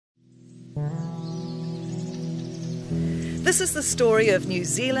This is the story of New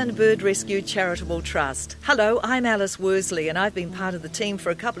Zealand Bird Rescue Charitable Trust. Hello, I'm Alice Worsley and I've been part of the team for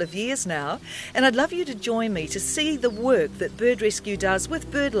a couple of years now, and I'd love you to join me to see the work that Bird Rescue does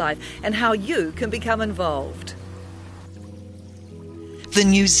with bird life and how you can become involved. The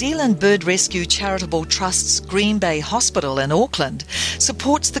New Zealand Bird Rescue Charitable Trust's Green Bay Hospital in Auckland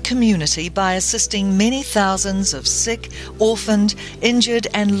supports the community by assisting many thousands of sick, orphaned, injured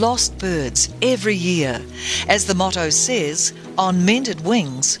and lost birds every year. As the motto says, on mended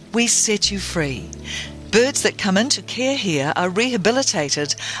wings, we set you free. Birds that come into care here are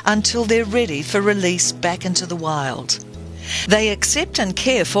rehabilitated until they're ready for release back into the wild. They accept and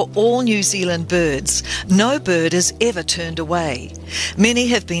care for all New Zealand birds. No bird is ever turned away. Many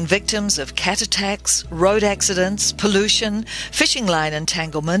have been victims of cat attacks, road accidents, pollution, fishing line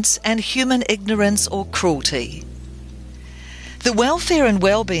entanglements, and human ignorance or cruelty. The welfare and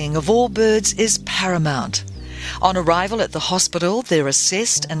well-being of all birds is paramount. On arrival at the hospital, they're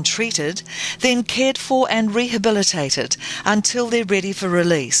assessed and treated, then cared for and rehabilitated until they're ready for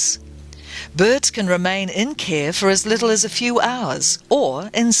release. Birds can remain in care for as little as a few hours, or,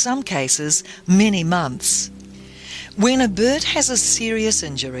 in some cases, many months. When a bird has a serious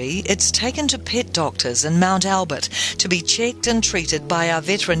injury, it's taken to pet doctors in Mount Albert to be checked and treated by our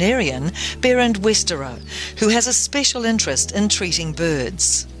veterinarian, Berend Westerer, who has a special interest in treating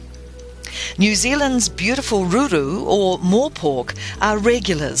birds. New Zealand's beautiful ruru or moorpork are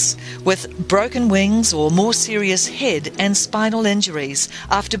regulars with broken wings or more serious head and spinal injuries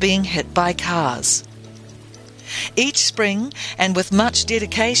after being hit by cars. Each spring, and with much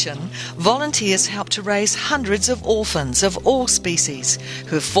dedication, volunteers help to raise hundreds of orphans of all species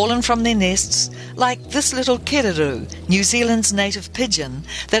who have fallen from their nests, like this little kereru, New Zealand's native pigeon,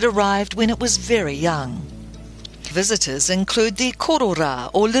 that arrived when it was very young. Visitors include the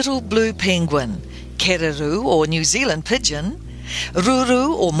korora or little blue penguin, kereru or New Zealand pigeon,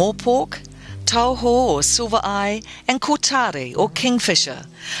 ruru or moorpork, tauho or silver eye, and kotare or kingfisher,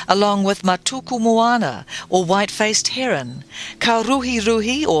 along with matuku moana or white-faced heron,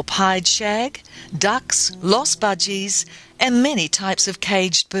 kauruhi-ruhi or pied shag, ducks, lost budgies, and many types of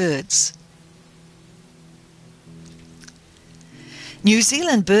caged birds. New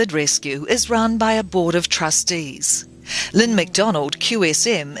Zealand Bird Rescue is run by a board of trustees. Lynn McDonald,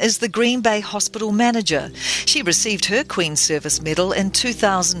 QSM, is the Green Bay Hospital manager. She received her Queen's Service Medal in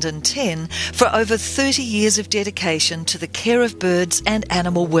 2010 for over 30 years of dedication to the care of birds and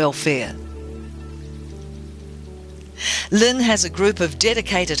animal welfare. Lynn has a group of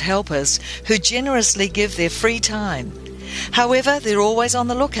dedicated helpers who generously give their free time. However, they're always on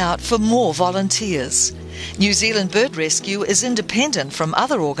the lookout for more volunteers. New Zealand Bird Rescue is independent from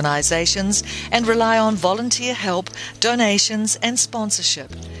other organisations and rely on volunteer help, donations and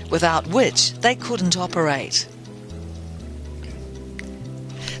sponsorship, without which they couldn't operate.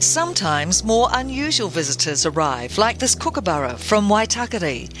 Sometimes more unusual visitors arrive, like this kookaburra from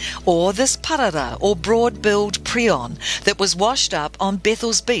Waitakere, or this parara or broad-billed prion that was washed up on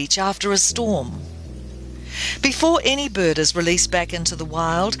Bethel's Beach after a storm. Before any bird is released back into the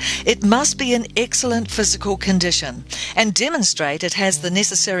wild, it must be in excellent physical condition and demonstrate it has the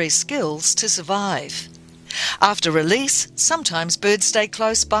necessary skills to survive. After release, sometimes birds stay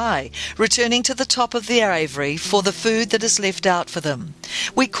close by, returning to the top of their aviary for the food that is left out for them.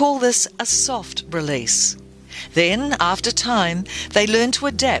 We call this a soft release. Then, after time, they learn to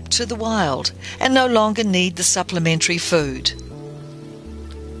adapt to the wild and no longer need the supplementary food.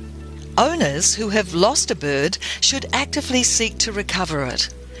 Owners who have lost a bird should actively seek to recover it.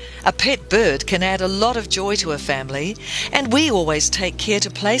 A pet bird can add a lot of joy to a family, and we always take care to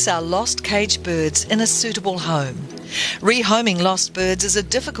place our lost caged birds in a suitable home. Rehoming lost birds is a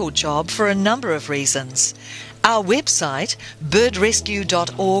difficult job for a number of reasons. Our website,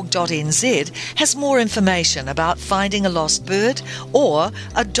 birdrescue.org.nz, has more information about finding a lost bird or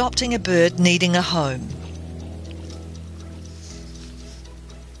adopting a bird needing a home.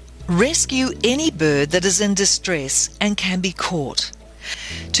 Rescue any bird that is in distress and can be caught.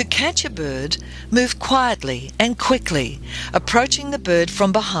 To catch a bird, move quietly and quickly, approaching the bird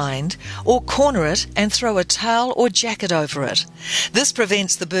from behind, or corner it and throw a towel or jacket over it. This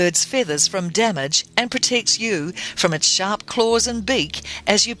prevents the bird's feathers from damage and protects you from its sharp claws and beak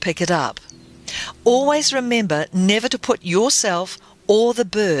as you pick it up. Always remember never to put yourself or the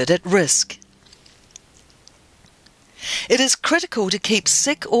bird at risk. It is critical to keep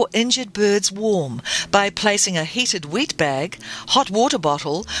sick or injured birds warm by placing a heated wheat bag, hot water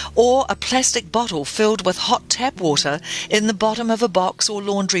bottle, or a plastic bottle filled with hot tap water in the bottom of a box or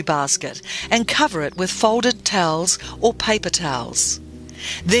laundry basket and cover it with folded towels or paper towels.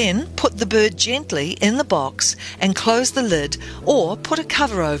 Then put the bird gently in the box and close the lid, or put a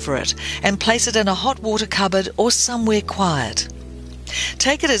cover over it and place it in a hot water cupboard or somewhere quiet.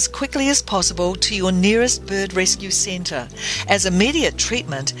 Take it as quickly as possible to your nearest bird rescue centre, as immediate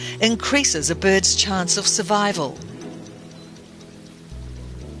treatment increases a bird's chance of survival.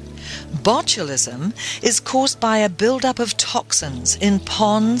 Botulism is caused by a build-up of toxins in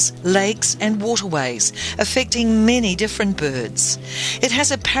ponds, lakes and waterways, affecting many different birds. It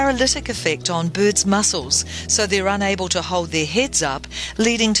has a paralytic effect on birds' muscles, so they're unable to hold their heads up,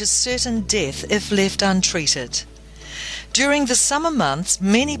 leading to certain death if left untreated. During the summer months,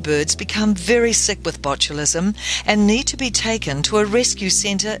 many birds become very sick with botulism and need to be taken to a rescue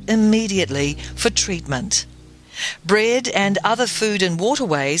centre immediately for treatment. Bread and other food in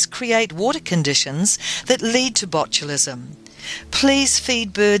waterways create water conditions that lead to botulism. Please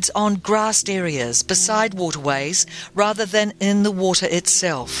feed birds on grassed areas beside waterways rather than in the water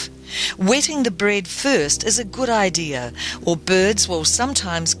itself. Wetting the bread first is a good idea, or birds will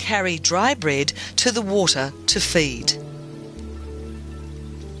sometimes carry dry bread to the water to feed.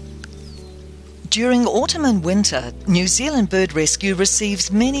 During autumn and winter, New Zealand Bird Rescue receives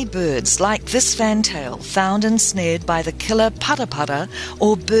many birds like this fantail found ensnared by the killer pata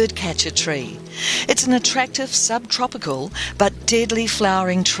or birdcatcher tree. It's an attractive subtropical but deadly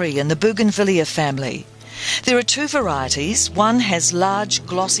flowering tree in the bougainvillea family. There are two varieties. One has large,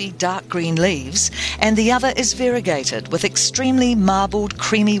 glossy, dark green leaves, and the other is variegated with extremely marbled,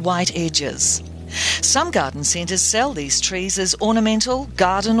 creamy white edges. Some garden centres sell these trees as ornamental,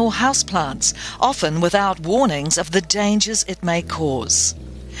 garden or house plants, often without warnings of the dangers it may cause.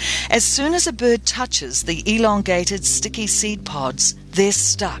 As soon as a bird touches the elongated, sticky seed pods, they're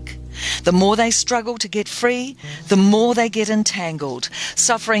stuck. The more they struggle to get free, the more they get entangled,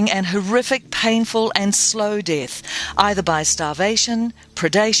 suffering an horrific, painful and slow death, either by starvation,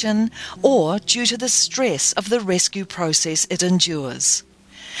 predation, or due to the stress of the rescue process it endures.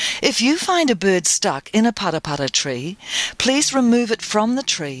 If you find a bird stuck in a pata tree, please remove it from the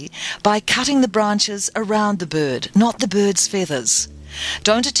tree by cutting the branches around the bird, not the bird's feathers.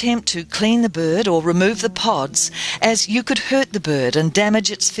 Don't attempt to clean the bird or remove the pods, as you could hurt the bird and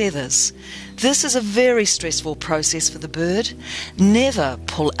damage its feathers. This is a very stressful process for the bird. Never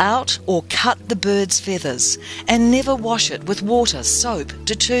pull out or cut the bird's feathers, and never wash it with water, soap,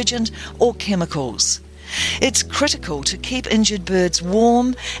 detergent or chemicals. It's critical to keep injured birds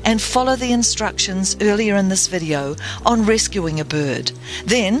warm and follow the instructions earlier in this video on rescuing a bird.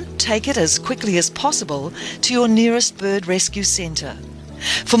 Then take it as quickly as possible to your nearest bird rescue centre.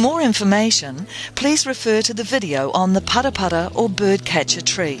 For more information, please refer to the video on the pata or birdcatcher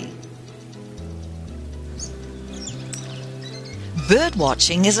tree.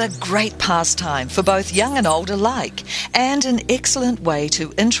 Birdwatching is a great pastime for both young and old alike, and an excellent way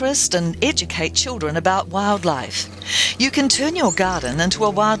to interest and educate children about wildlife. You can turn your garden into a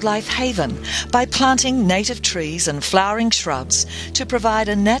wildlife haven by planting native trees and flowering shrubs to provide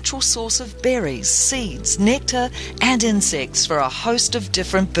a natural source of berries, seeds, nectar and insects for a host of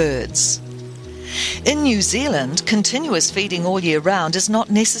different birds. In New Zealand, continuous feeding all year round is not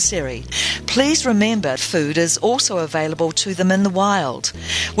necessary. Please remember food is also available to them in the wild.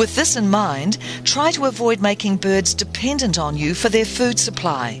 With this in mind, try to avoid making birds dependent on you for their food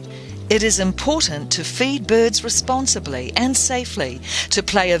supply. It is important to feed birds responsibly and safely to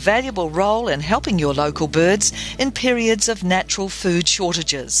play a valuable role in helping your local birds in periods of natural food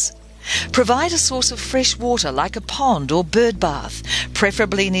shortages. Provide a source of fresh water like a pond or bird bath,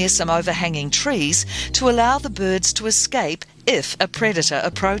 preferably near some overhanging trees, to allow the birds to escape if a predator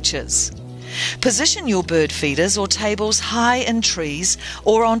approaches. Position your bird feeders or tables high in trees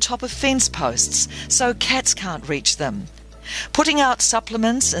or on top of fence posts so cats can't reach them. Putting out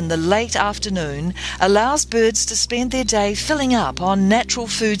supplements in the late afternoon allows birds to spend their day filling up on natural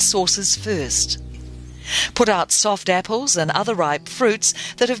food sources first. Put out soft apples and other ripe fruits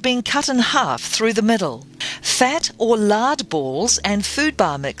that have been cut in half through the middle. Fat or lard balls and food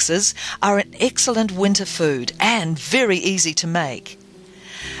bar mixes are an excellent winter food and very easy to make.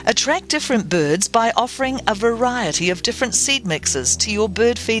 Attract different birds by offering a variety of different seed mixes to your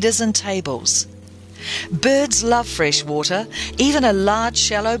bird feeders and tables. Birds love fresh water. Even a large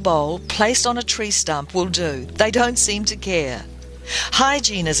shallow bowl placed on a tree stump will do. They don't seem to care.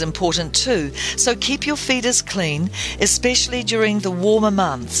 Hygiene is important too, so keep your feeders clean, especially during the warmer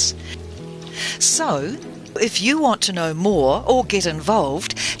months. So, if you want to know more or get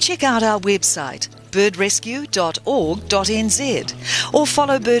involved, check out our website birdrescue.org.nz or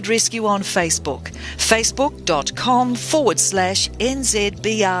follow Bird Rescue on Facebook,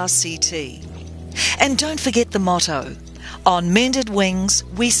 facebook.com/NZBRCT. And don't forget the motto, On Mended Wings,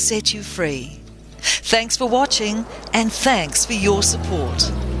 we set you free. Thanks for watching, and thanks for your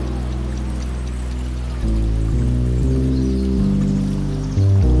support.